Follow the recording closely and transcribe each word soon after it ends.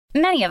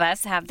Many of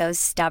us have those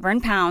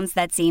stubborn pounds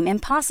that seem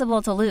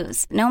impossible to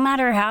lose, no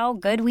matter how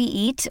good we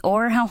eat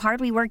or how hard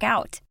we work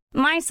out.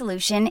 My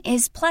solution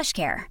is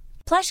PlushCare.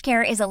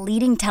 PlushCare is a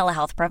leading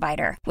telehealth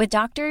provider with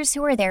doctors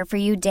who are there for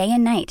you day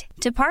and night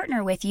to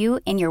partner with you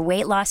in your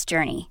weight loss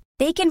journey.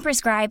 They can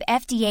prescribe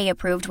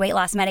FDA-approved weight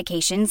loss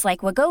medications like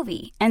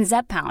Wegovy and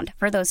Zepbound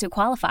for those who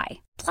qualify.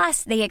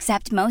 Plus, they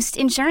accept most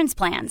insurance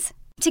plans.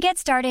 To get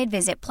started,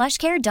 visit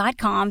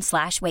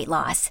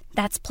plushcare.com/weightloss.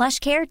 That's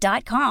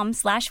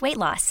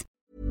plushcare.com/weightloss.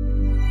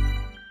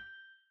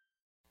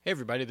 Hey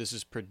everybody, this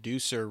is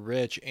producer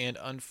Rich, and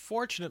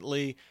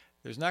unfortunately,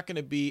 there's not going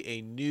to be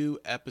a new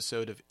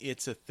episode of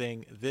It's a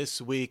Thing this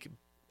week.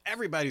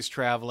 Everybody's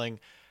traveling,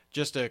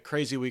 just a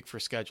crazy week for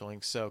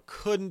scheduling, so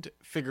couldn't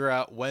figure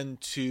out when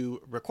to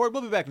record.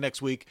 We'll be back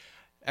next week.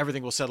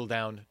 Everything will settle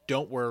down.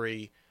 Don't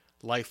worry.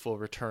 Life will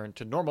return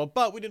to normal,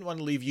 but we didn't want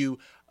to leave you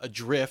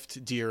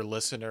adrift, dear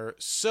listener.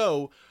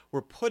 So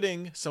we're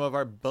putting some of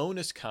our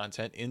bonus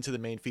content into the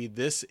main feed.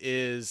 This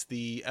is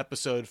the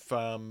episode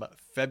from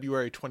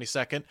February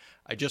 22nd.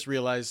 I just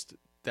realized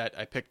that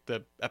I picked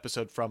the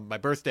episode from my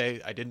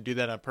birthday. I didn't do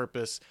that on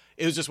purpose.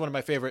 It was just one of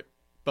my favorite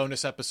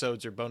bonus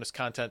episodes or bonus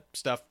content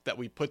stuff that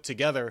we put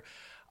together.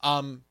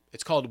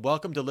 It's called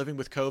Welcome to Living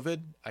with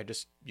COVID. I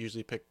just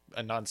usually pick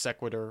a non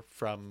sequitur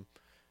from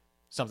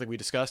something we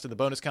discussed in the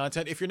bonus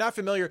content. If you're not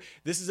familiar,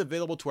 this is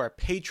available to our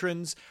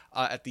patrons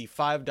at the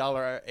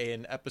 $5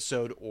 an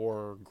episode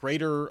or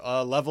greater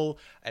level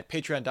at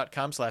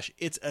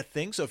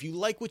patreon.com/itsAthing. So if you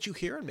like what you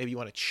hear and maybe you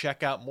want to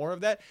check out more of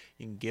that,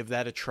 you can give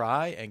that a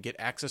try and get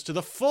access to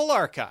the full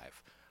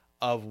archive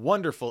of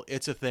wonderful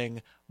It's a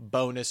Thing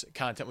bonus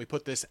content. We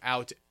put this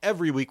out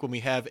every week when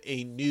we have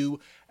a new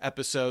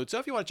episode. So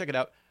if you want to check it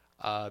out,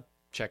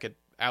 check it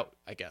out,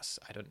 I guess.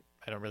 I don't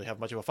really have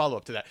much of a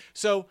follow-up to that.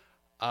 So,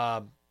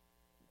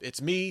 it's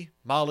me,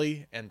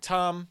 Molly, and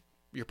Tom.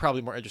 You're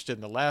probably more interested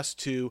in the last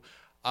two,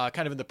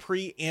 kind of in the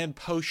pre and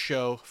post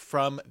show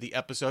from the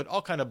episode,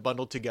 all kind of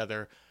bundled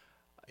together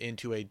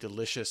into a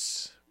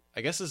delicious,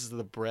 I guess this is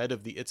the bread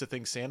of the It's a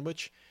Thing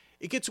sandwich.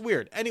 It gets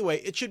weird.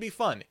 Anyway, it should be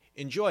fun.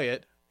 Enjoy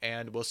it,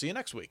 and we'll see you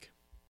next week.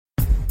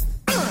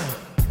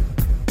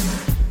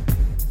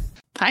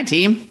 Hi,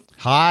 team.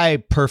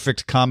 Hi,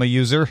 perfect comma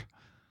user.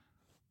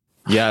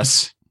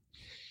 Yes.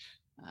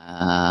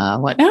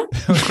 What now?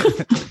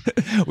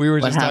 We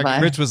were just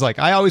talking. Rich was like,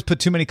 I always put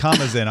too many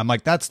commas in. I'm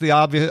like, that's the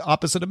obvious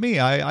opposite of me.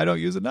 I don't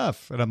use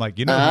enough. And I'm like,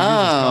 who uses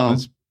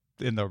commas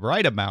in the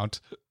right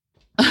amount?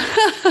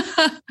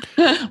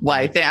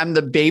 Why? I'm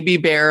the baby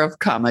bear of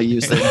comma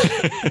usage.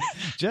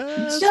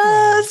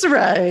 Just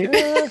right.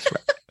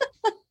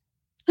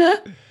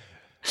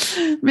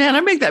 Man,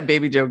 I make that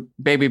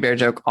baby bear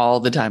joke all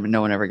the time, and no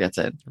one ever gets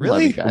it.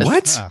 Really?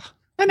 What?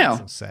 I know.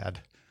 So sad.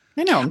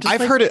 I know.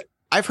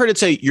 I've heard it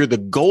say you're the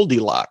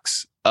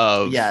Goldilocks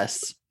of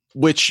yes,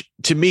 which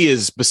to me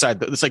is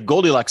beside it's like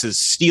Goldilocks is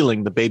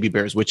stealing the baby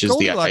bears, which is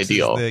Goldilocks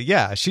the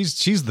ideal.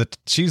 She's the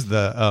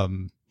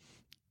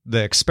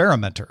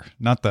experimenter,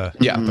 not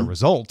the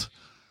result.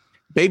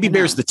 Baby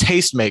bear's the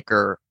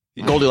tastemaker.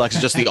 Goldilocks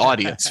is just the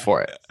audience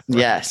for it.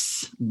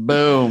 Yes.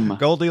 Boom.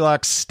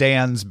 Goldilocks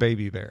stands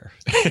baby bear.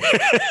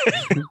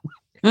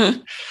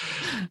 Fuck.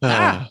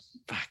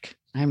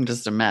 I'm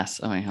just a mess.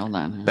 Oh, wait, hold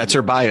on. That's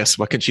her bias.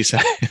 What can she say?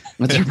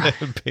 What's her bias?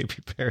 Baby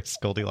bear's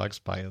Goldilocks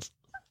bias.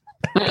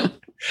 Oh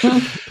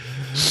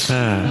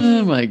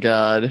my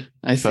God.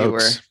 I see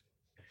folks.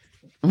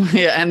 where.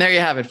 Yeah, and there you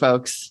have it,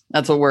 folks.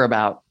 That's what we're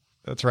about.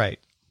 That's right.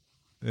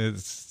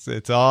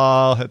 It's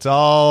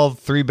all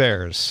three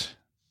bears.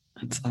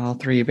 It's all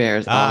three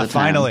bears. All the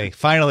time.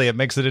 Finally, it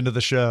makes it into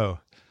the show.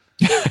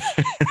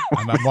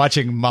 I'm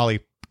watching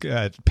Molly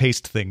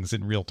paste things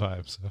in real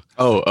time. So.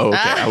 Oh, okay.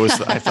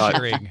 I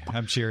thought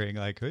I'm cheering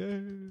like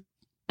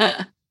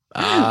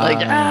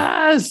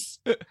yes.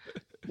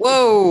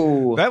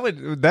 Whoa. That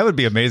would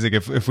be amazing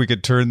if we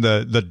could turn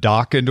the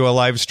doc into a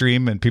live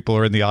stream and people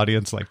are in the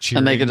audience like cheering.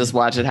 And they could just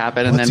watch it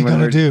happen. What's and then he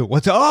gonna do?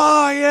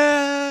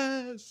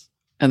 Yes.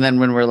 And then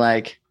when we're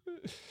like,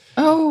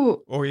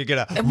 oh, or you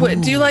get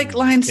do you like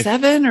line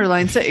 7 or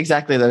line 6?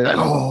 Exactly. They're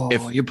like,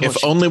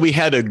 if only we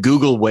had a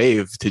Google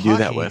Wave to do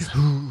that with.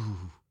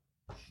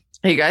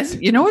 Hey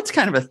guys, you know what's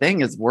kind of a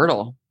thing is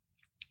Wordle.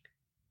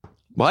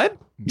 What?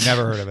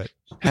 Never heard of it.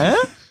 Huh?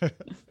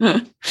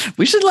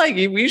 we should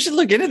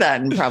look into that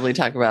and probably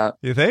talk about.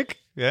 You think?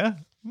 Yeah.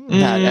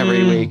 That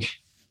every week.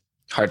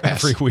 Hard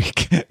pass. Every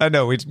week. I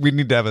know we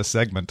need to have a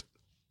segment.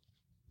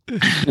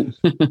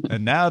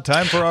 And now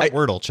time for our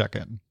Wordle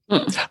check-in.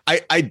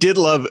 I did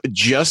love,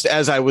 just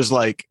as I was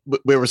like,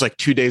 there was like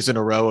 2 days in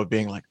a row of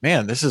being like,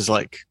 man, this is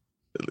like,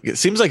 it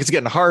seems like it's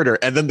getting harder.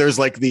 And then there's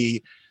like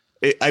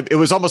it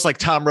was almost like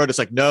Tom wrote, it's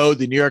like, no,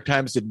 the New York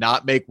Times did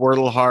not make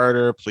Wordle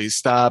harder. Please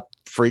stop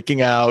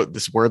freaking out.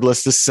 This word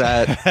list is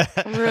set.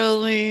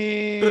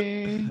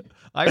 Really?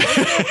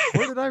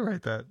 Where did I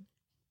write that?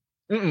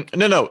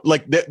 No.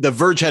 Like the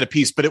Verge had a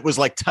piece, but it was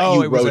like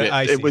you wrote it.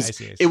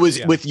 It was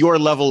with your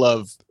level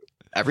of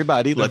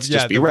everybody. Let's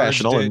just be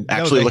rational and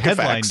actually look at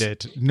facts.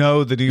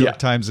 No, the New York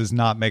Times is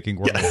not making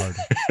Wordle harder.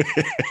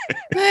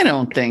 I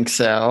don't think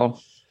so.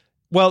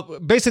 Well,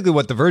 basically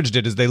what The Verge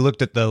did is they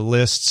looked at the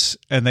lists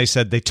and they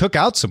said they took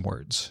out some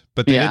words,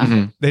 but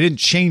they didn't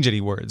change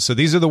any words. So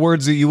these are the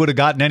words that you would have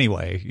gotten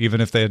anyway, even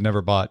if they had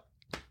never bought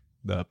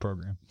the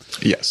program.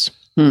 Yes.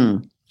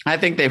 I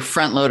think they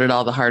front loaded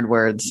all the hard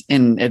words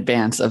in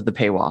advance of the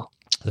paywall.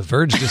 The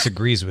Verge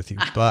disagrees with you,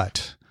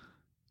 but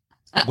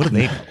what do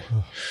they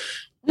know?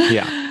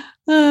 Yeah.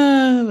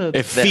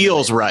 It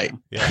feels right.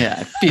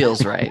 Yeah, it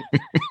feels right.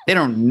 They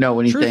don't know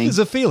anything. Truth is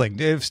a feeling.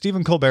 If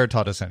Stephen Colbert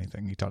taught us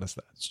anything, he taught us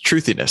that. It's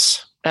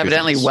truthiness.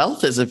 Evidently,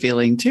 wealth is a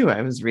feeling too.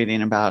 I was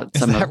reading about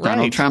some of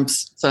Donald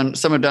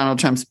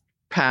Trump's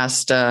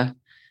past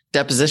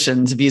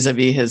depositions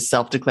vis-a-vis his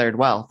self-declared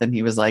wealth, and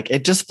he was like,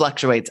 it just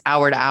fluctuates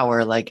hour to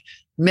hour, like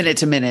minute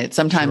to minute.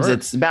 Sometimes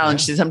it's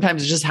balanced. Yeah.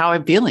 Sometimes it's just how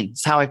I'm feeling.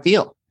 It's how I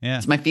feel. Yeah,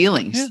 it's my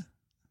feelings. Yeah.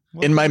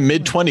 Well, in my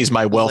mid-20s,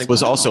 my wealth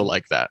was also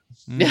like that.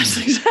 Yes,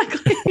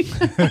 exactly.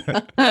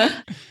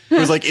 It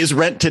was like, is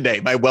rent today?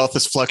 My wealth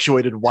has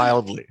fluctuated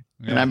wildly.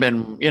 And I've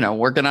been,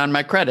 working on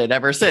my credit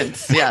ever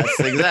since. Yes,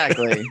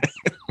 exactly.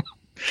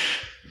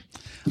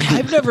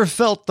 I've never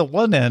felt the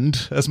one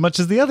end as much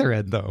as the other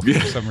end, though,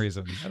 for some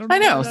reason. I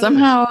know.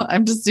 Somehow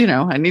I'm just,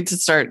 I need to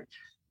start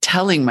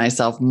telling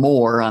myself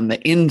more on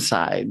the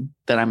inside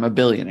that I'm a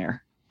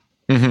billionaire.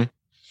 Mm-hmm.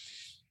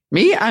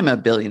 Me, I'm a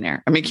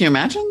billionaire. I mean, can you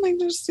imagine? Like,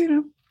 just,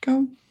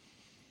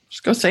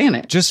 go saying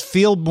it. Just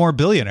feel more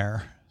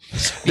billionaire.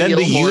 Then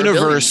the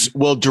universe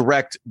will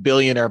direct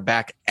billionaire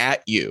back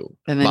at you.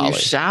 And then Molly. You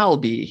shall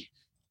be.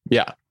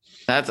 Yeah.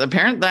 That's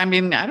apparent. I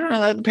mean, I don't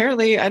know.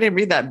 Apparently, I didn't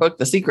read that book,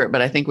 The Secret,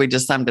 but I think we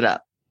just summed it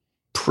up.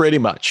 Pretty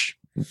much.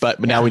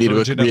 But now we need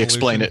to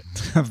re-explain it.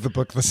 Of the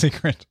book, The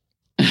Secret.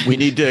 We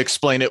need to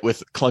explain it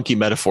with clunky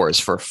metaphors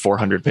for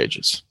 400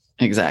 pages.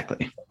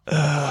 Exactly.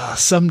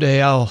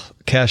 Someday I'll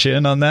cash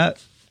in on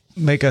that.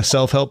 Make a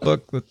self-help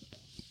book that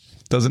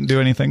doesn't do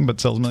anything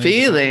but sells millions.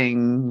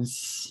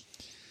 Feelings.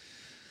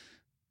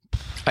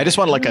 I just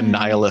want like a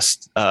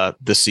nihilist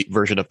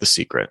version of The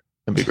Secret.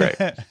 That'd be great.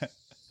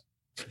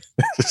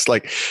 It's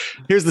like,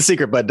 here's the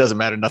secret, but it doesn't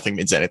matter. Nothing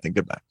means anything.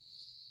 Goodbye.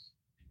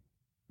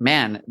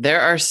 Man,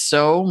 there are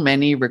so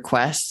many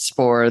requests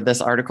for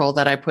this article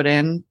that I put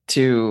in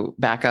to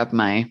back up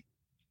I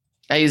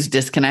use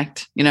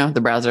Disconnect,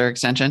 the browser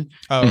extension.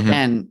 Oh, okay.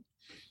 And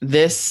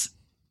this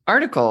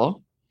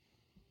article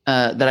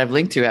that I've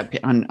linked to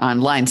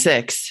on line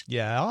 6.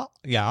 Yeah.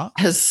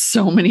 Has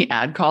so many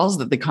ad calls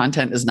that the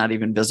content is not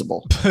even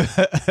visible.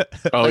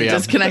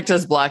 Disconnect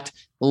has blocked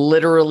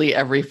literally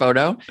every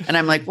photo. And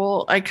I'm like,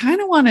 well, I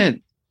kind of want to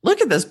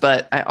look at this,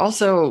 but I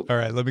also all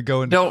right, let me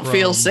go into don't Chrome.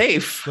 Feel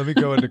safe. Let me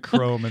go into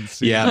Chrome and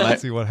see,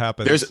 see what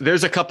happens.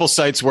 There's a couple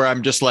sites where I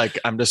have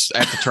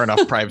to turn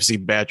off Privacy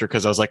Badger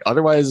because I was like,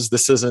 otherwise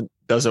this doesn't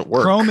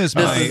work. Chrome is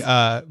my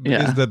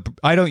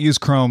I don't use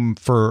Chrome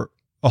for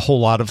a whole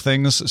lot of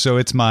things. So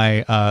it's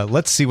my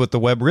let's see what the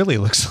web really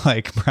looks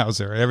like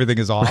browser. Everything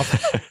is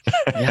off.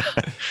 Yeah.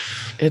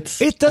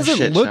 It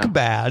doesn't look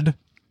bad.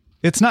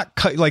 It's not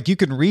like you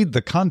can read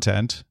the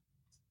content.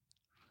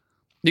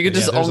 You can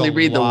just only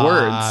read the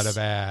words. A lot of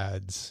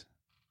ads.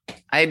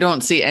 I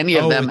don't see any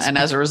of them. And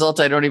as a result,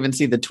 I don't even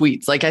see the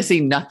tweets. Like I see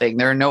nothing.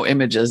 There are no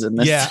images in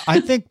this. Yeah. I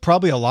think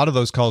probably a lot of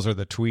those calls are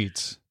the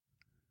tweets.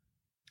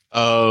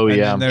 Oh, and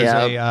yeah.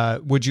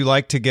 There's would you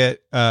like to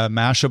get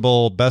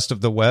Mashable Best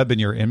of the Web in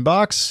your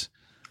inbox?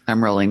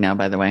 I'm rolling now,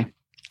 by the way.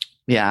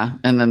 Yeah.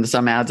 And then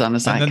some ads on the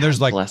side. And then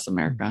there's like Bless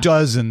America.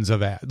 Dozens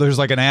of ads. There's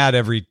like an ad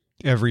every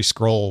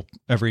scroll,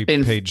 every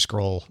page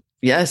scroll.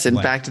 Yes. In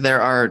fact, there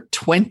are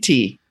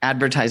 20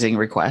 advertising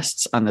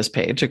requests on this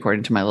page,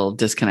 according to my little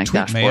Disconnect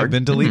dashboard. May have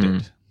been deleted.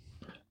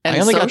 Mm-hmm. And I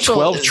only got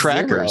 12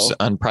 trackers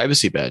on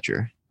Privacy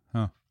Badger.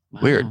 Huh.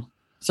 Wow. Weird.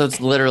 So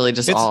it's literally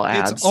just all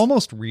ads. It's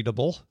almost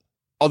readable.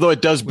 Although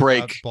it does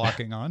break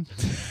blocking on.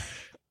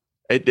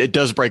 It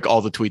does break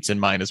all the tweets in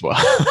mine as well.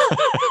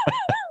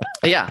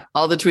 Yeah,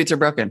 all the tweets are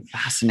broken.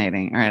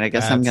 Fascinating. All right, I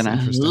guess I'm gonna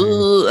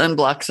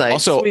unblock sites.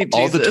 Also,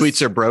 all the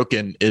tweets are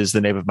broken is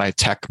the name of my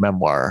tech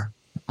memoir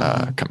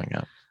coming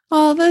out.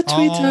 All the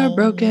tweets are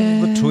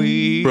broken. The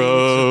tweets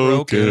are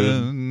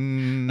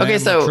broken. Okay,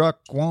 so the truck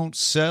won't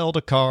sell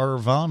to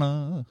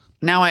Carvana.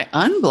 Now I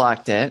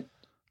unblocked it.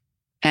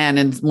 And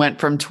it went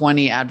from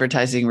 20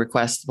 advertising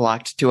requests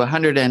blocked to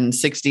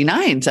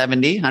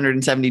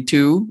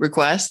 172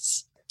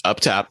 requests. Up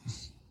top.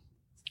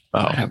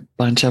 Oh, what a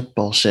bunch of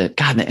bullshit.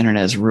 God, the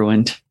internet is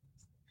ruined.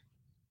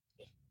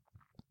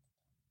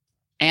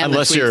 And the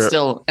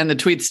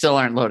tweets still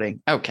aren't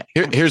loading. Okay.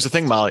 Here's the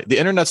thing, Molly. The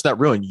internet's not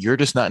ruined. You're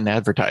just not an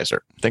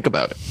advertiser. Think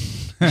about it.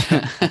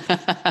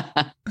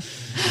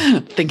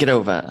 Think it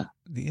over.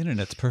 The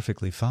internet's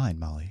perfectly fine,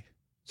 Molly.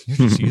 You're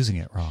just using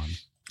it wrong.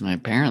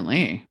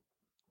 Apparently.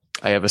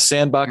 I have a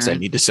sandbox I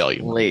need to sell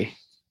you.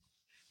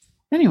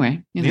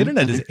 Anyway, the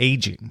internet is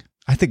aging.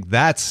 I think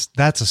that's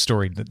a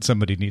story that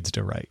somebody needs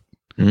to write.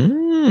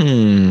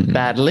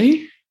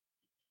 Badly.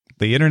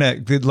 The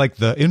internet, like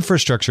the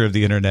infrastructure of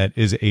the internet,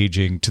 is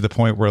aging to the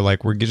point where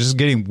like we're just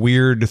getting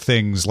weird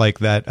things like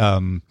that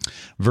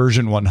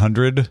version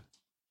 100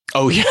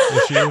 Oh, yeah.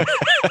 issue.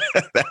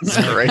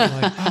 That's great.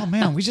 Like, oh,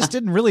 man, we just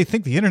didn't really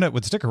think the internet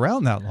would stick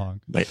around that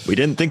long. We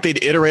didn't think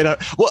they'd iterate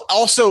out. Well,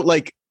 also,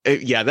 like,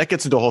 yeah, that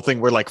gets into a whole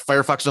thing where, like,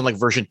 Firefox was on, like,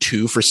 version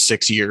 2 for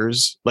 6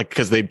 years, like,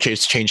 because they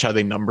changed how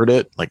they numbered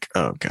it. Like,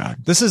 oh, God.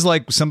 This is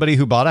like somebody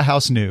who bought a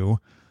house new,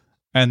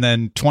 and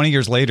then 20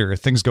 years later,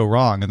 things go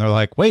wrong, and they're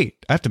like, wait,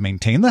 I have to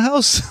maintain the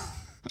house?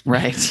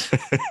 Right.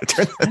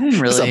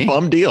 It's a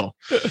bum deal.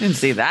 Didn't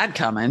see that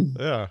coming.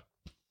 Yeah.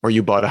 Or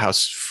you bought a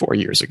house 4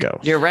 years ago.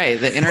 You're right.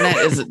 The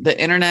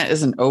internet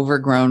is an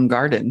overgrown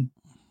garden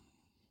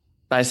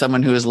by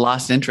someone who has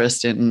lost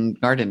interest in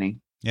gardening.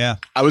 Yeah.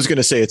 I was going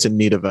to say it's in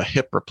need of a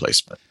hip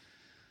replacement.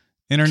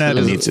 Internet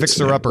is a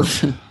fixer-upper.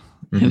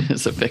 It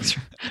is a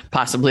fixer.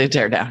 Possibly a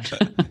teardown.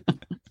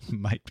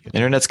 Might be.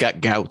 Internet's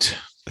got gout.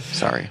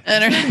 Sorry.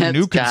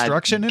 New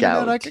construction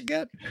internet I could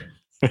get?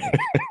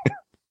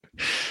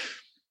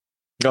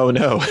 Oh,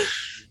 no.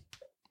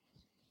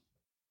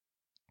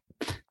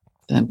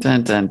 Dun,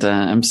 dun, dun,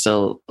 dun. I'm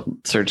still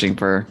searching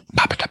for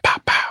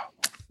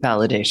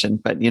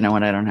validation, but you know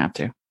what? I don't have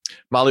to.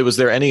 Molly, was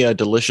there any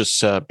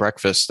delicious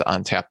breakfast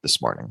on tap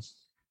this morning?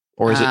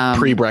 Or is it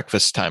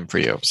pre-breakfast time for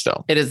you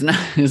still? It is not.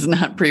 It's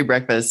not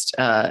pre-breakfast.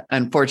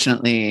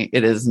 Unfortunately,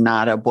 it is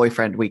not a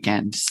boyfriend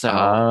weekend. So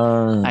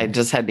I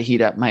just had to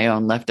heat up my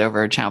own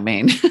leftover chow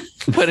mein,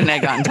 put an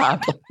egg on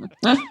top.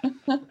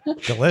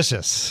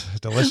 Delicious.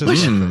 Which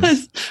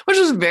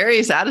was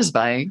very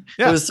satisfying.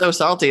 Yeah. It was so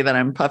salty that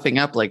I'm puffing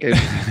up like a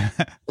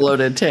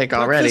bloated tick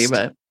already.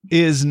 But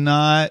is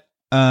not,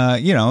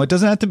 it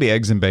doesn't have to be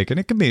eggs and bacon.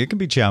 It can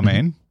be chow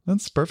mein.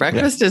 That's perfect.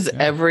 Breakfast is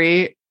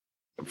every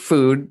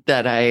food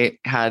that I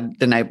had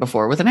the night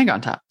before with an egg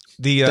on top.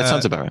 That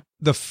sounds about right.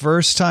 The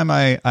first time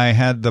I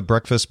had the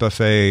breakfast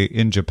buffet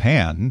in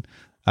Japan,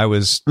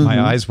 my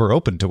eyes were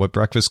open to what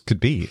breakfast could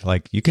be.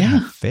 Like you can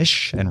have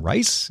fish and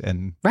rice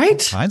and all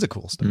kinds of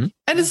cool stuff. Mm-hmm.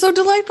 And it's so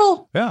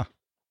delightful. Yeah.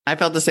 I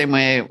felt the same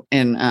way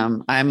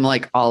I'm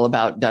like all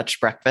about Dutch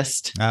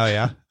breakfast. Oh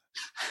yeah.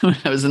 When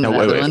I was in the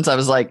Netherlands, I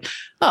was like,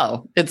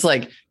 oh, it's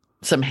like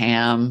some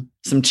ham,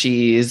 some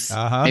cheese,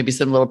 maybe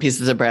some little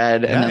pieces of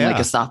bread, and then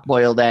like a soft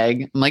boiled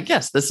egg. I'm like,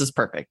 yes, this is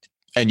perfect.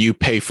 And you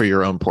pay for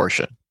your own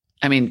portion.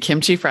 I mean,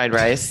 kimchi fried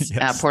rice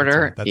at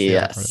Porter. That's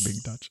yes. Part of being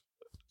Dutch.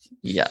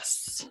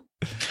 Yes.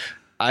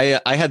 I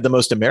had the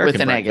most American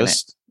with an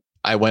breakfast. Egg in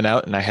it. I went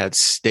out and I had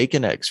steak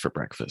and eggs for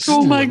breakfast.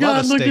 Oh my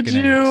God, look at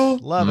you.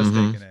 Love a steak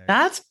and eggs.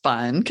 That's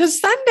fun because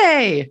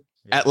Sunday.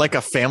 At like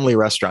a family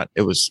restaurant.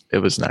 It was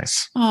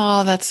nice.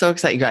 Oh, that's so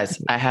exciting. You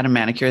guys, I had a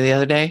manicure the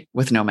other day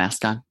with no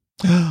mask on.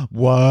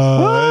 What?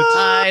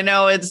 I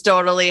know, it's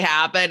totally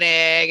happening.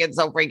 It's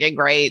so freaking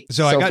great.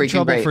 So I got in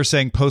trouble for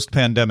saying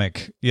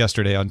post-pandemic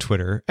yesterday on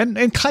Twitter,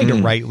 and kind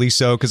of rightly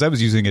so, because I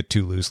was using it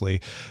too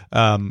loosely.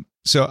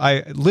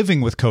 So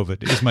living with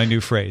COVID is my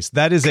new phrase.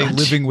 That is a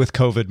living with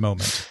COVID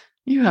moment.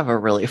 You have a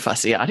really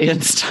fussy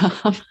audience,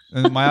 Tom.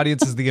 And my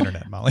audience is the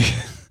internet, Molly.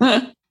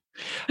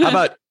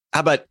 How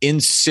about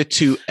in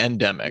situ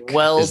endemic?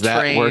 Is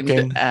that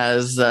working?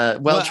 As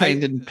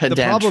well-trained in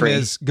pedantry. The problem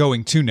is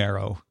going too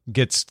narrow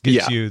gets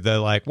you the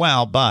like,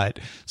 wow, but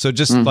so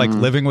just like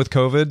living with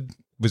COVID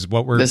is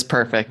what we're is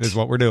perfect. Is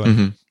what we're doing.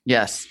 Mm-hmm.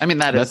 Yes. I mean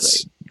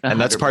that's and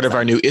that's part of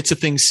our new It's a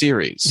Thing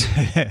series.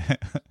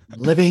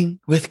 Living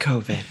with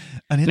COVID.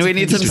 Do we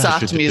need some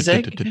soft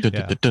music?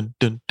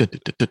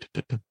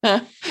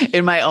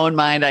 In my own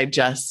mind, I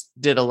just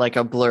did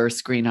a blur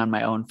screen on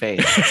my own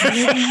face.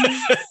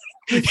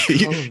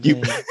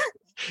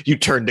 You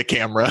turned the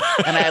camera.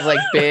 And I have like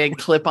big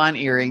clip-on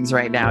earrings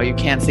right now. You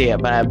can't see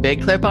it, but I have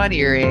big clip-on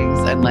earrings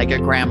and like a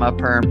grandma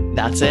perm.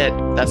 That's it.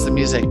 That's the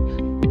music.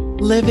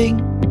 Living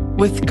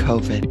with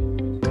COVID.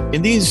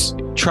 In these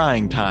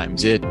trying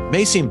times, it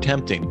may seem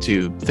tempting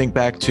to think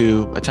back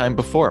to a time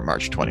before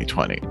March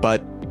 2020,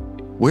 but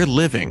we're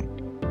living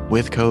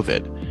with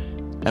COVID.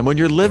 And when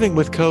you're living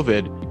with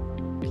COVID,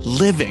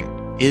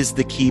 living is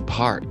the key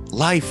part.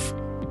 Life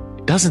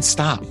doesn't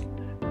stop.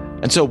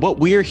 And so what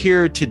we're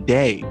here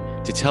today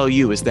to tell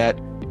you is that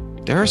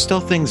there are still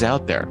things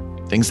out there,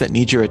 things that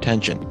need your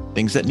attention,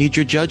 things that need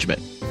your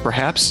judgment,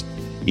 perhaps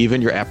even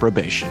your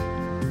approbation.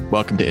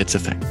 Welcome to It's a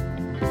Thing.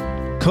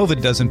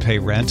 COVID doesn't pay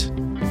rent.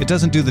 It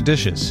doesn't do the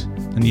dishes.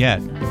 And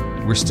yet,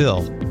 we're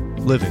still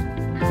living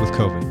with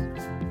COVID.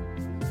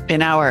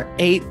 In our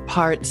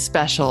 8-part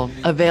special,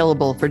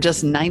 available for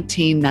just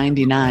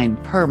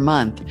 $19.99 per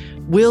month,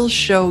 we'll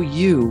show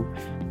you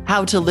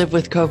how to live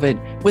with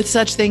COVID with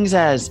such things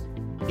as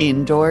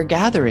indoor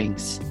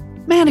gatherings,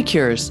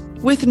 manicures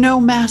with no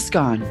mask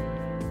on,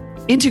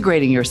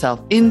 integrating yourself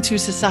into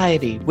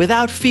society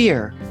without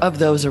fear of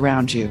those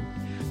around you.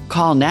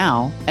 Call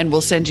now and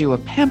we'll send you a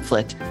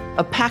pamphlet,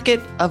 a packet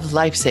of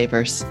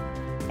lifesavers,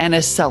 and a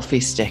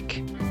selfie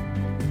stick.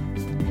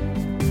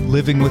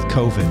 Living with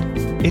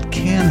COVID. It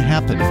can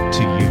happen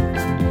to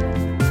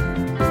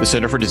you. The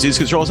Center for Disease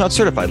Control is not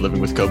certified living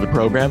with COVID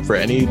program for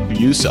any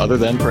use other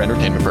than for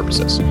entertainment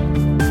purposes.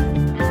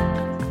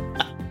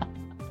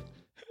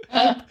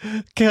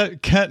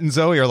 Kent and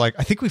Zoe are like,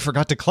 I think we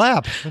forgot to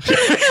clap. That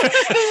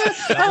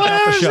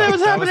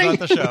was not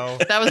the show.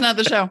 That was not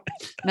the show.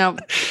 No,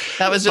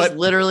 that was just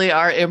literally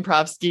our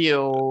improv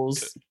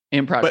skills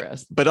in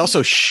progress. But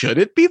also, should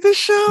it be the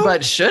show?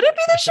 But should it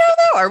be the show,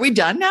 though? Are we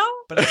done now?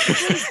 But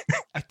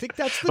I think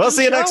that's the We'll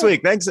see you next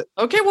week. Thanks.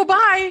 Okay, well,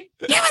 bye.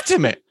 Give it to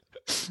me.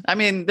 I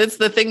mean, that's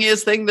the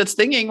thingiest thing that's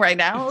stinging right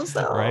now.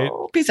 So right.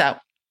 Peace out.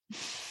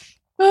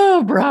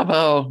 Oh,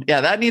 bravo. Yeah,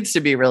 that needs to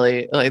be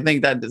really, I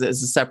think that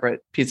is a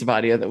separate piece of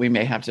audio that we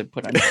may have to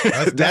put on.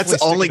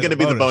 That's only going to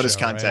be the bonus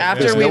content. Right?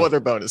 There's no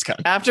other bonus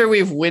content. After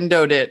we've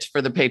windowed it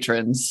for Yeah.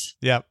 patrons.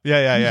 We'll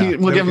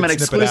give them an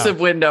exclusive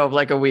window of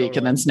like a week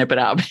and then snip it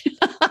out.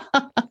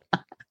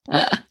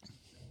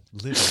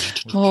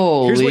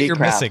 Holy Here's what you're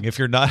missing if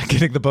you're not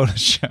getting the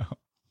bonus show.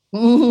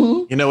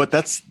 Ooh. You know what?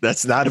 That's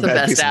not a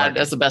bad piece of marketing.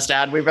 That's the best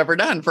ad we've ever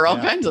done for all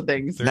kinds of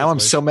things. Seriously. Now I'm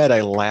so mad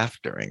I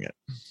laughed during it.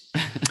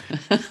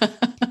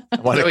 I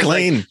want to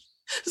clean.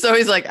 So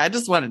he's like, I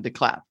just wanted to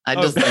clap.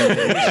 Zoe,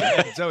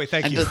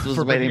 thank you. I just was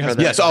waiting for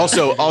that. Yes.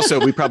 Also,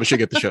 we probably should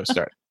get the show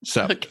started.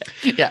 So okay.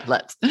 Yeah,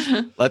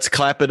 let's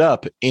clap it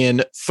up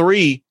in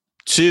 3,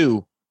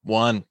 2,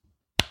 1.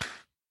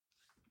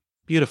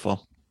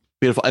 Beautiful.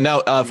 And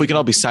now, if we can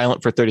all be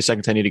silent for 30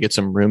 seconds, I need to get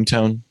some room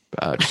tone.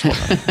 Just hold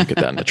on. Get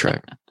that in the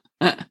track.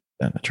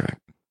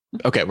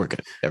 Okay, we're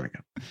good. There we go.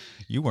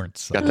 You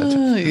weren't. Got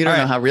that. You don't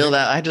know how real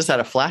that. I just had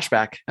a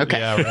flashback. Okay.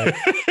 Yeah, right.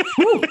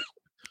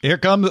 Here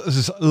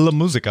comes La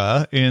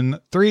Musica in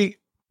 3,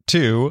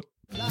 2.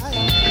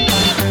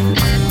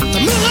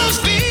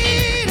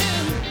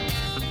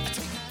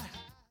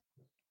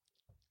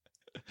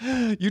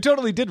 You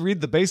totally did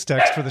read the bass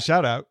text for the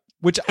shout out,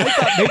 which I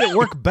thought made it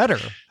work better.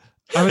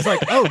 I was like,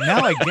 oh,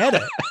 now I get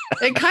it.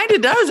 It kind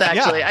of does,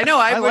 actually. Yeah, I know.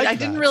 I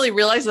didn't really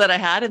realize that I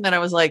had. And then I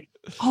was like,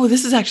 oh,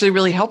 this is actually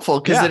really helpful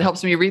because it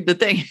helps me read the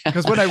thing.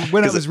 Because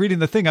when I was reading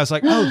the thing, I was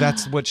like, oh,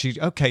 that's what she.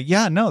 Okay.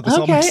 Yeah, no, this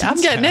all makes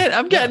sense.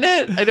 I'm getting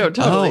it. I know.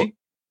 Totally.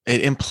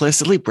 It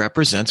implicitly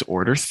represents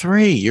order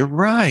 3. You're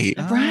right.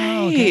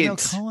 Right.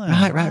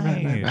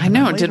 Right. I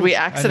know. Did we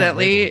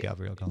accidentally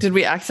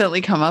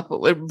come up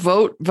with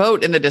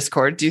vote in the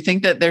Discord? Do you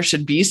think that there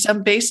should be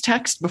some base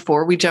text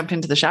before we jump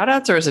into the shout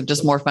outs, or is it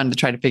just more fun to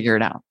try to figure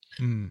it out?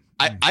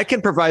 I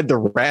can provide the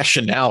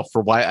rationale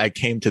for why I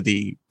came to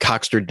the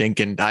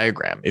Coxter-Dinkin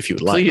diagram if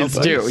you'd like. Please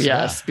do.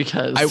 Yes,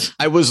 because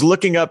I was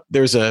looking up.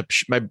 There's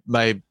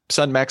my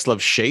son Max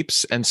loves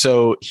shapes, and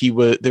so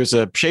there's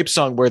a shape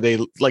song where they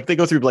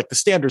go through like the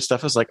standard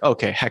stuff. I was like,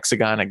 okay,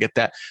 hexagon, I get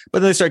that, but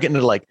then they start getting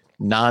into like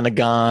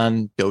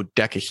nonagon,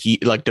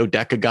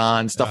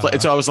 dodecagon stuff.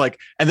 And so I was like,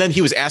 and then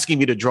he was asking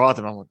me to draw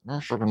them. I'm like,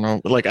 I don't know.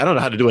 Like, I don't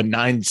know how to do a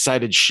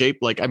 9-sided shape.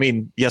 Like, I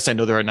mean, yes, I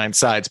know there are 9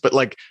 sides, but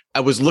like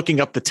I was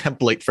looking up the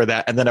template for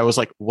that. And then I was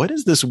like, what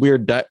is this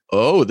weird?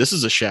 Oh, this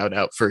is a shout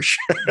out for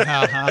sure.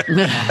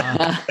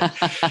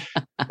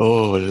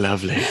 Oh,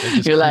 lovely.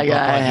 You're like,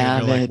 I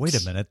have it. Like, wait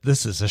a minute.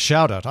 This is a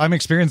shout out. I'm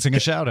experiencing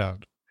a shout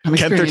out.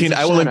 Ken 13,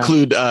 I will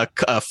include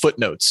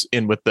footnotes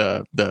in with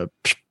the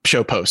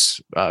show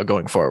posts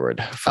going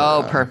forward.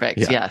 Perfect.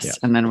 Yes. Yeah.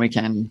 And then we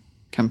can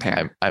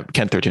compare.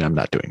 Ken 13, I'm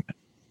not doing that.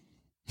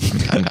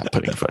 I'm not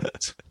putting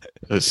footnotes.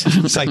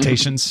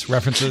 Citations,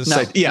 references.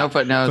 No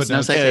footnotes.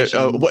 No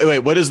citations. Wait,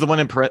 what is the one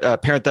in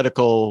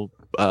parenthetical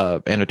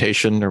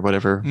annotation or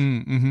whatever?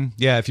 Mm-hmm.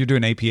 Yeah, if you're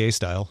doing APA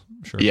style.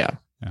 Sure. Yeah.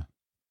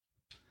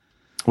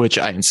 Which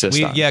I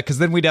insist on. Yeah, because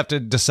then we'd have to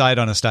decide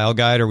on a style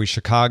guide. Are we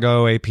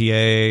Chicago,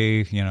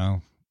 APA,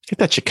 Get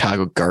that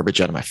Chicago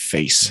garbage out of my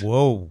face.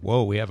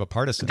 Whoa, we have a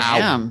partisan.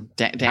 Damn.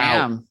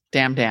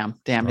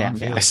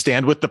 I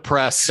stand with the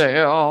press.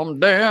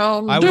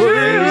 Damn. I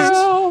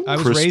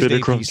was raised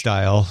AP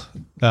style,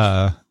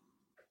 but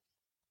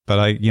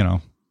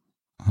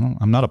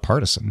I'm not a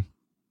partisan.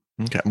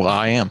 Okay, well,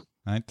 I am.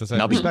 Right? And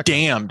I'll be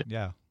damned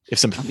if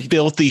some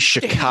filthy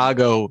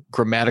Chicago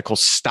grammatical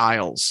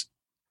styles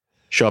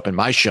show up in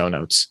my show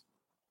notes.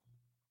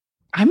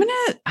 I'm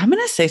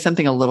gonna say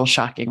something a little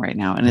shocking right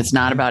now, and it's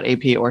not about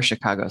AP or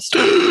Chicago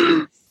stuff.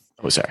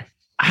 Oh, sorry.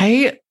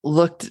 I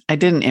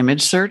did an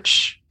image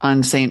search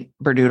on Saint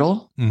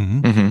Berdoodle.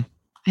 Mm-hmm.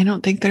 I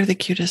don't think they're the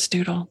cutest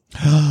doodle.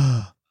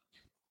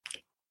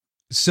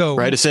 So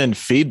write us in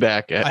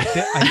feedback.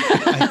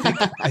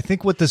 I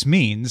think what this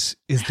means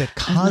is that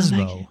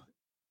Cosmo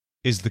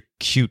is the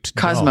cute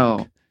Cosmo.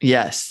 Dog,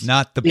 yes,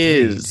 not the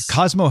breed.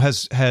 Cosmo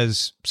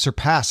has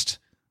surpassed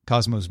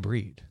Cosmo's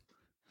breed.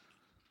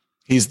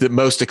 He's the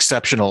most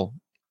exceptional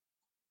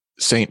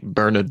Saint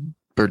Bernard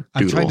Berdoodle.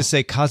 I'm trying to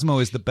say Cosmo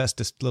is the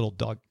bestest little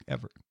dog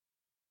ever.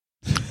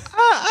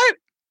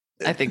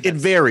 I think it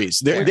varies.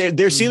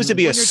 There seems to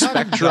be a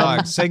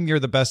spectrum. Saying you're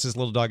the bestest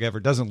little dog ever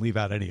doesn't leave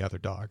out any other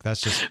dog. That's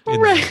just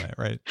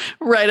right.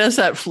 Write us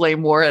at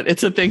flame war at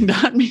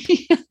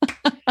itsathing.me.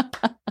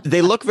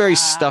 They look very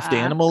stuffed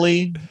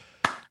animal-y,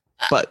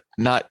 but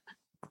not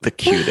the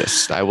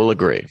cutest. I will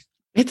agree.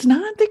 It's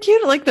not the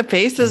cute. Like the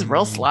face is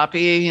real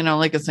sloppy,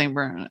 like a Saint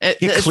Bernard.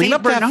 Clean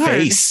up that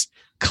face.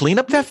 Clean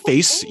up that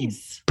face, you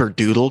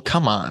Berdoodle.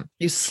 Come on.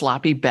 You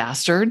sloppy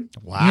bastard.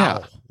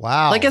 Wow.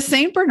 Wow. Like a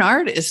Saint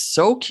Bernard is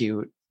so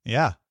cute.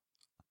 Yeah.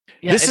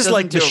 Yeah, this it is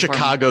like doesn't the do it for me.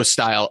 Chicago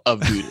style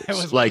of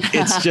doodles. Like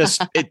it's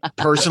just, it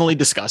personally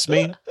disgusts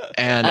me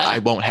and I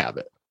won't have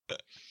it.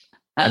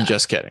 I'm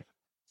just kidding.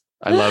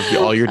 I love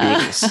all your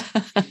doodles.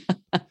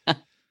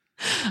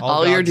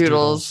 All your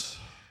doodles.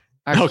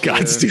 Are Oh, cute.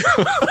 God's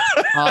doodles.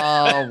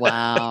 Oh,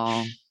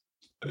 wow.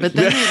 But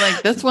then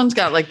like this one's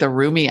got like the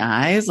roomy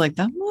eyes. Like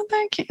that's not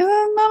that cute. That's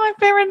not my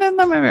favorite. That's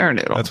not my favorite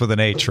doodle. That's with an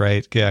H,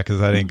 right? Yeah, because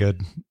that ain't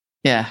good.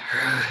 Yeah.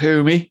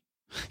 Roomy.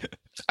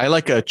 I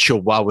like a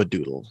Chihuahua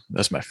doodle.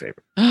 That's my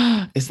favorite.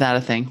 Is that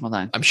a thing? Hold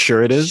on. I'm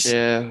sure it is.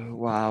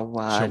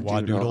 Chihuahua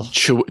doodle.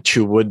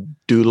 Chihuahua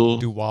doodle.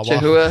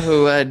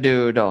 Chihuahua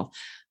doodle.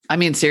 I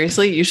mean,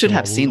 seriously, you should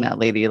have seen that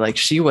lady. Like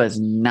she was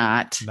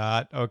not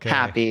okay.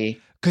 happy.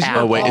 Because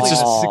it's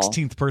just just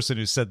the 16th person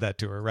who said that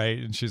to her, right?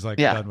 And she's like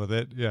done with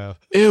it. Yeah.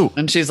 Ew.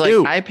 And she's like,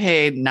 Ew. I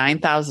paid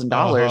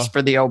 $9,000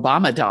 for the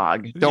Obama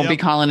dog. Don't be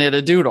calling it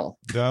a doodle.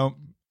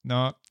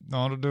 Not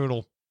a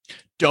doodle.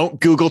 Don't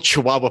Google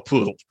Chihuahua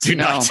poodle. Do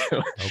not do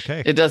it.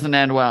 Okay. It doesn't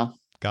end well.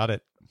 Got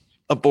it.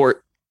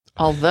 Abort.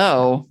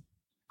 Although,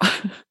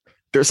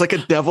 There's like a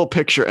devil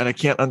picture and I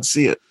can't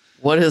unsee it.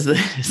 what is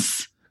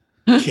this?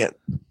 Can't.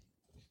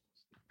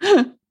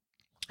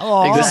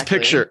 Oh, This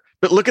picture.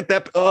 But look at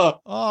that.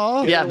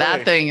 oh, Yeah, Get that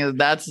away. thing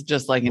that's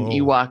just like an Whoa.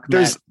 Ewok.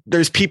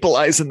 There's people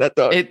eyes in that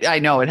dog. I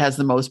know it has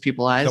the most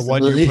people eyes. the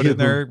one you put in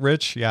there,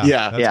 Rich. Yeah,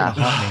 Yeah. that's Yeah.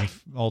 gonna haunt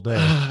me all day.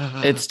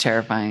 It's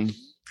terrifying.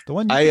 The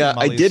one you I, put in I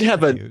Molly's did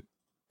have a- cute.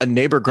 A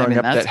neighbor growing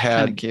up that's that kind of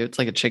had cute. It's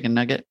like a chicken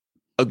nugget.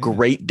 a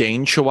Great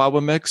Dane Chihuahua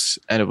mix,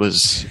 and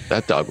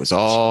that dog was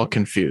all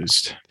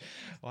confused.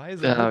 Why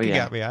is it Oh, looking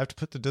yeah. at me? I have to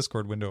put the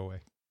Discord window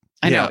away.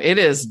 I Yeah. know it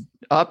is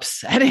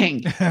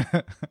upsetting.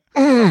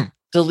 Mm.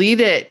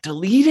 Delete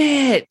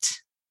it.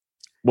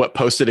 What,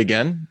 post it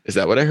again? Is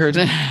that what I heard?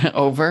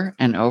 Over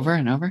and over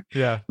and over.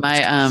 Yeah. My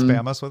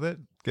Spam us with it.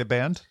 Get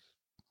banned.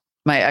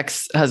 my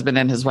ex-husband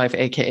and his wife,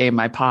 aka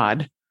my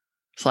pod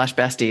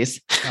 /besties,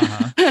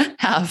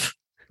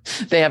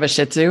 they have a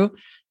Shih Tzu,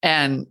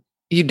 and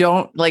you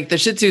don't like the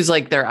Shih Tzus,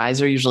 like their eyes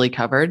are usually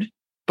covered,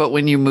 but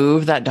when you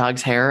move that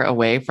dog's hair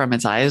away from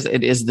its eyes,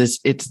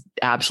 it's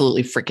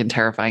absolutely freaking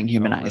terrifying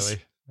human eyes.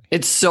 Really?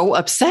 It's so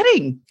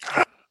upsetting.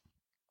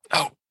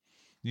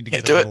 You need to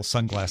Can't get do it. little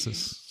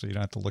sunglasses so you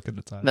don't have to look at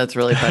its eyes. That's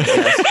really funny.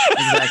 Yes,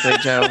 exactly,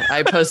 Joe.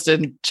 I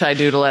posted Chai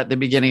Doodle at the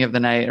beginning of the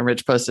night, and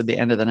Rich posted the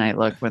end of the night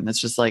look when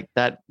it's just like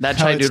that How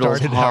Chai it Doodle is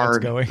started, how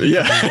it's hard. going.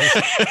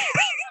 Yeah.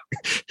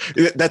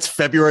 That's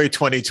February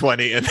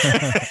 2020. And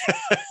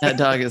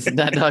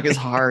That dog is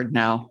hard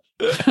now.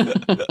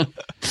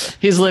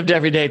 He's lived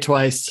every day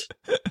twice.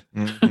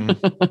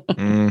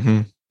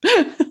 Mhm.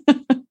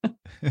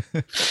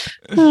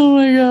 Oh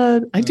my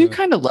god. I do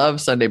kind of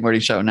love Sunday morning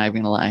show, not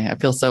even gonna lie. I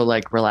feel so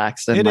like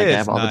relaxed and It like I is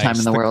have all the time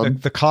in the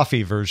world. The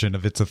coffee version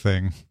of It's a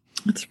Thing.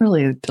 It's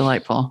really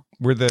delightful.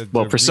 We're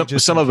Well, the for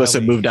Regis some and of us, it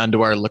Kelly moved on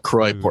to our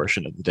LaCroix food.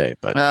 portion of the day,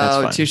 but Oh,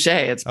 that's fine. touche.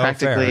 It's Oh, fair,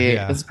 practically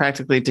yeah. it's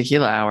practically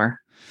tequila hour.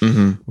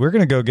 Mhm. We're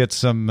gonna go get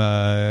some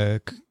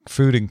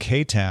food in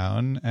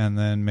K-Town and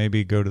then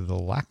maybe go to the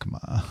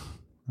LACMA.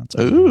 That's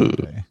on Ooh.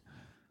 Monday.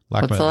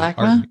 What's the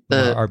LACMA?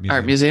 The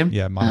art museum?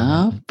 Yeah, modern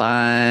Oh, art.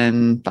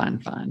 fun.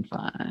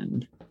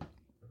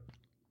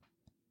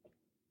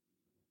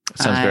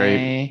 Sounds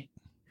very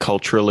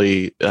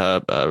culturally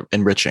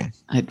enriching.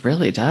 It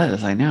really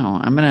does. I know.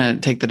 I'm going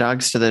to take the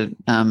dogs to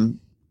the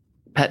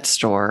pet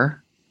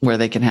store where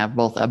they can have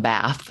both a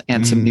bath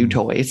and some new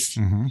toys.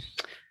 Mm-hmm.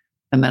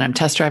 And then I'm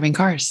test driving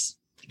cars.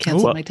 I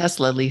canceled Ooh. my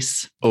Tesla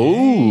lease.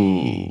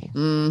 Oh,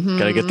 Mhm.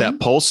 gotta get that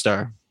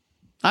Polestar.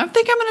 I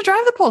think I'm going to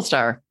drive the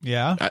Polestar.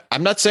 Yeah.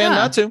 I'm not saying Yeah.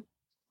 not to.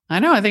 I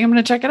know. I think I'm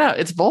going to check it out.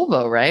 It's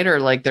Volvo, right? Or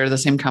like they're the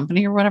same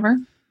company or whatever.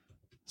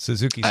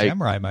 Suzuki I-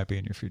 Samurai might be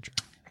in your future.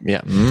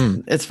 Yeah.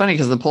 Mm. It's funny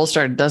because the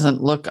Polestar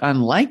doesn't look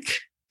unlike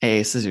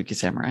a Suzuki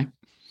Samurai.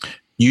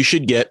 You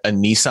should get a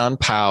Nissan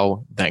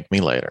POW. Thank me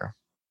later.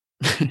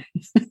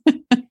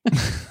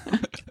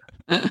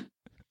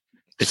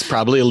 It's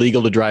probably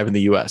illegal to drive in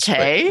the U.S. but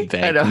Okay. I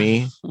Thank know.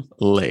 me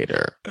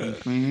later.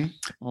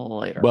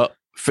 Later. Well,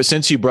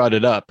 since you brought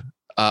it up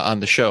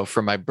on the show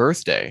for my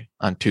birthday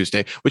on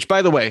Tuesday, which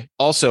by the way,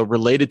 also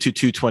related to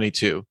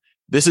 222.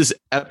 This is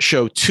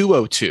show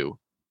 202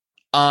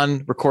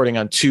 on recording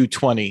on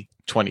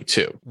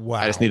 2/20/22. Wow.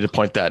 I just needed to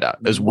point that out.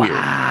 It was weird.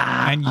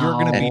 And you're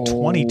going to be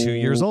 22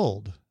 years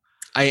old.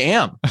 I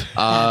am. That's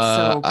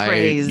so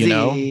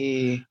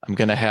crazy. I'm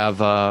gonna have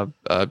Long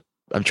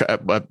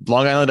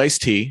Island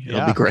iced tea. It'll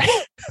Yeah. be great.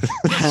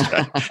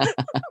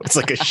 It's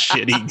like a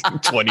shitty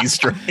 20s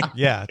drink.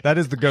 Yeah, that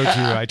is the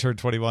go-to. I turned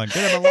 21.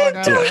 Get him a Long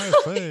Island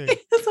iced tea.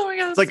 Oh my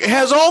God. It's like it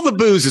has all the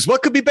boozes.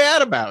 What could be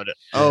bad about it?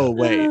 Oh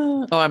wait,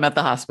 Oh, I'm at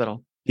the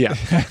hospital. yeah.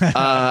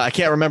 I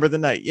can't remember the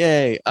night.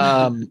 Yay.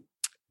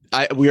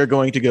 We are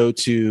going to go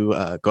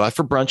out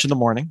for brunch in the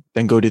morning,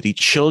 then go to the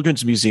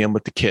Children's Museum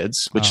with the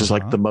kids, which is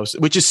like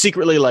which is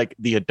secretly like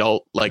the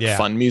adult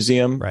fun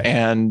museum. Right.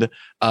 And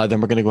then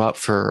we're going to go out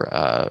for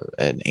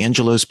an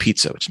Angelo's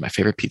Pizza, which is my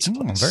favorite pizza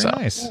place. Very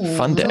nice.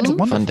 Fun day.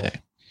 That's Fun day.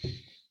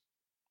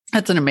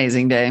 That's an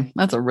amazing day.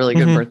 That's a really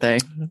good birthday.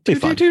 Be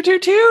fun.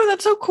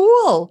 That's so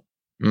cool.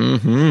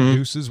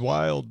 Deuce is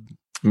wild.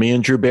 Me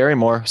and Drew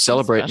Barrymore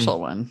celebrating. Special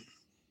one.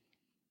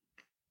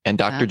 And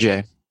Dr.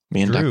 J.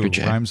 Me and Drew Dr.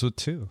 J. rhymes with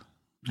 2.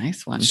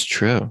 Nice one. It's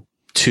true.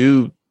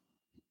 2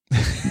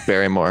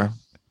 Barrymore.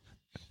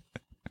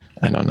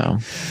 I don't know.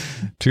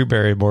 2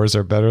 Barrymores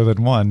are better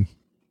than 1.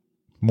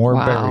 More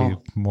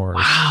Barrymores.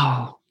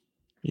 Wow.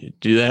 They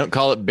don't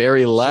call it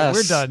Barry less.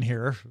 So we're done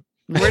here.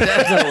 We're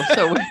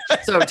done.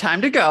 So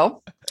time to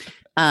go.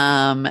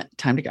 Time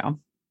to go.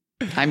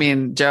 I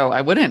mean, Joe,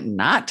 I wouldn't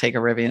not take a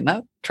Rivian.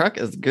 That truck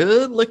is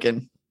good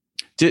looking.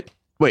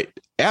 Wait,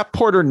 App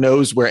Porter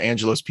knows where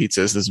Angelo's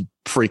Pizza is. This is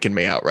freaking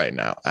me out right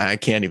now. I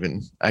can't even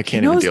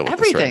deal with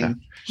everything. This right now.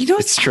 He knows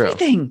it's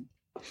everything.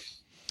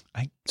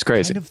 It's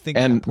crazy. Kind of think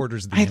and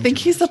Porter's the I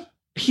think introvert.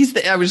 he's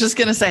the I was just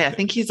gonna say, I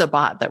think he's a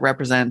bot that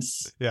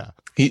represents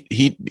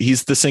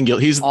he's the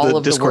singular. He's all the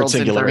of Discord the world's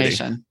singularity.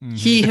 information. Mhm.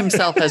 He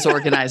himself has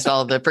organized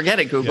all of the. Forget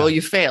it, Google. Yeah.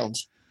 You failed.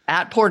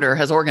 At Porter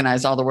has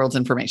organized all the world's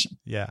information.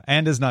 Yeah,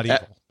 and is not evil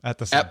at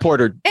the same At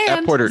Porter,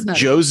 And it's not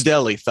Joe's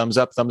Deli, thumbs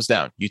up, thumbs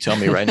down. You tell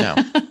me right now.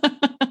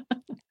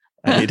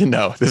 I need to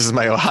know. This is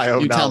my Ohio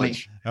You tell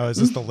knowledge. Oh, is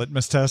this the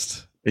litmus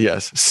test?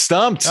 Yes,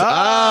 stumped.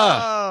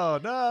 Oh,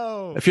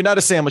 no. If you're not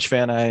a sandwich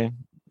fan,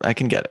 I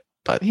can get it,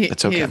 but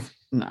it's okay.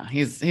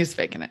 He's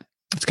faking it.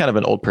 It's kind of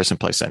an old person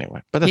place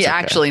anyway. But that's He okay.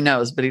 actually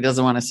knows, but he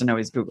doesn't want us to know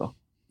he's Google.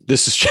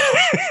 This is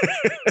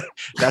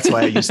that's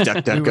why I use We were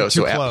DuckDuckGo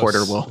so too App close.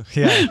 Porter will.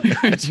 Yeah.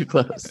 We're too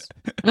close.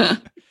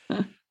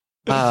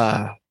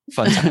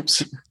 Fun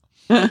times.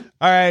 All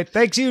right.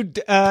 Thanks you,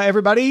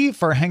 everybody,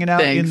 for hanging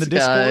out in the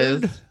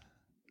Discord. Guys.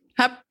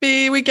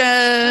 Happy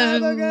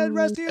weekend. Have a good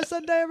rest of your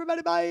Sunday,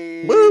 everybody.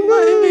 Bye.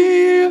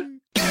 Bye.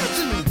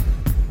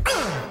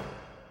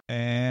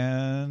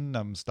 And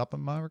I'm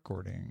stopping my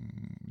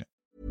recording.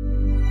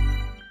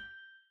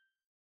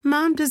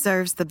 Mom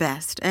deserves the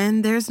best,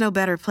 and there's no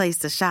better place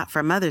to shop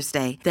for Mother's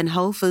Day than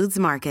Whole Foods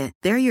Market.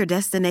 They're your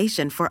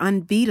destination for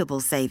unbeatable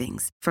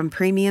savings, from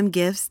premium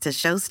gifts to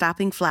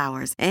show-stopping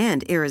flowers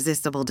and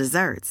irresistible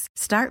desserts.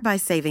 Start by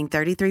saving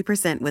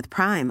 33% with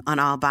Prime on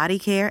all body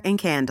care and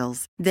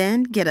candles.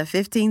 Then get a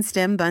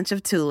 15-stem bunch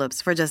of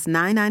tulips for just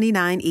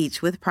 $9.99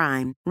 each with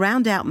Prime.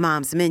 Round out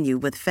Mom's menu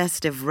with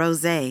festive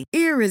rosé,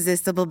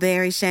 irresistible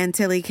berry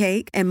chantilly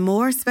cake, and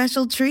more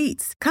special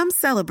treats. Come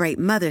celebrate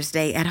Mother's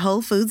Day at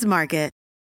Whole Foods Market.